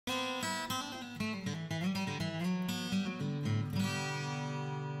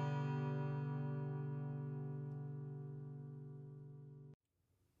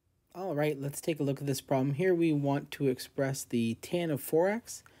All right, let's take a look at this problem. Here we want to express the tan of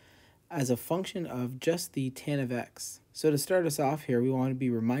 4x as a function of just the tan of x. So to start us off here, we want to be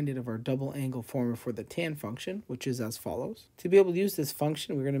reminded of our double angle formula for the tan function, which is as follows. To be able to use this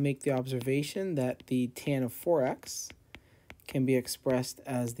function, we're going to make the observation that the tan of 4x can be expressed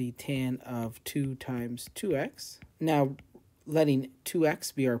as the tan of 2 times 2x. Now, letting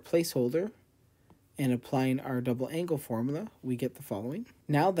 2x be our placeholder, and applying our double angle formula, we get the following.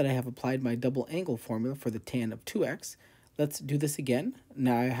 Now that I have applied my double angle formula for the tan of 2x, let's do this again.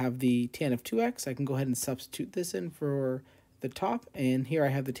 Now I have the tan of 2x. I can go ahead and substitute this in for the top, and here I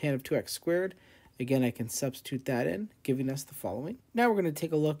have the tan of 2x squared. Again, I can substitute that in, giving us the following. Now we're going to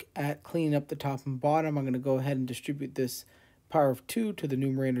take a look at cleaning up the top and bottom. I'm going to go ahead and distribute this power of 2 to the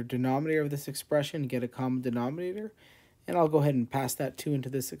numerator denominator of this expression, get a common denominator, and I'll go ahead and pass that 2 into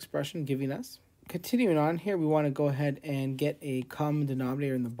this expression, giving us. Continuing on here, we want to go ahead and get a common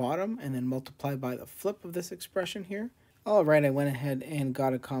denominator in the bottom and then multiply by the flip of this expression here. All right, I went ahead and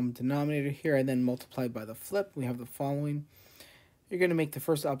got a common denominator here. I then multiplied by the flip. We have the following. You're going to make the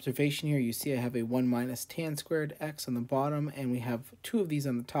first observation here. You see I have a 1 minus tan squared x on the bottom, and we have 2 of these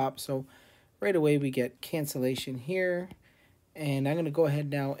on the top. So right away we get cancellation here. And I'm going to go ahead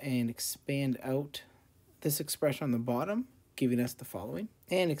now and expand out this expression on the bottom, giving us the following.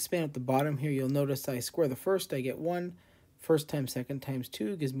 And expand at the bottom here, you'll notice I square the first, I get 1. First times second times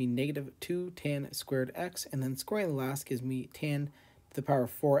 2 gives me negative 2 tan squared x, and then squaring the last gives me tan to the power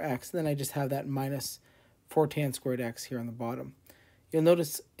of 4x. And then I just have that minus 4 tan squared x here on the bottom. You'll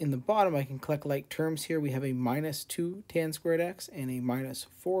notice in the bottom I can collect like terms here. We have a minus 2 tan squared x and a minus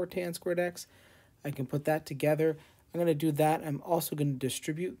 4 tan squared x. I can put that together. I'm going to do that. I'm also going to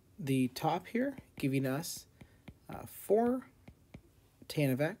distribute the top here, giving us 4 tan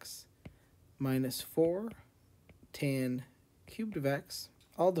of x minus 4 tan cubed of x,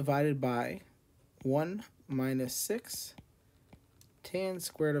 all divided by 1 minus 6 tan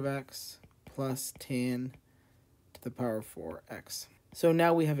squared of x plus tan to the power of 4x. So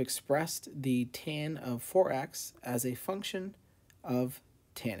now we have expressed the tan of 4x as a function of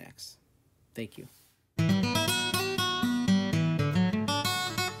tan x. Thank you.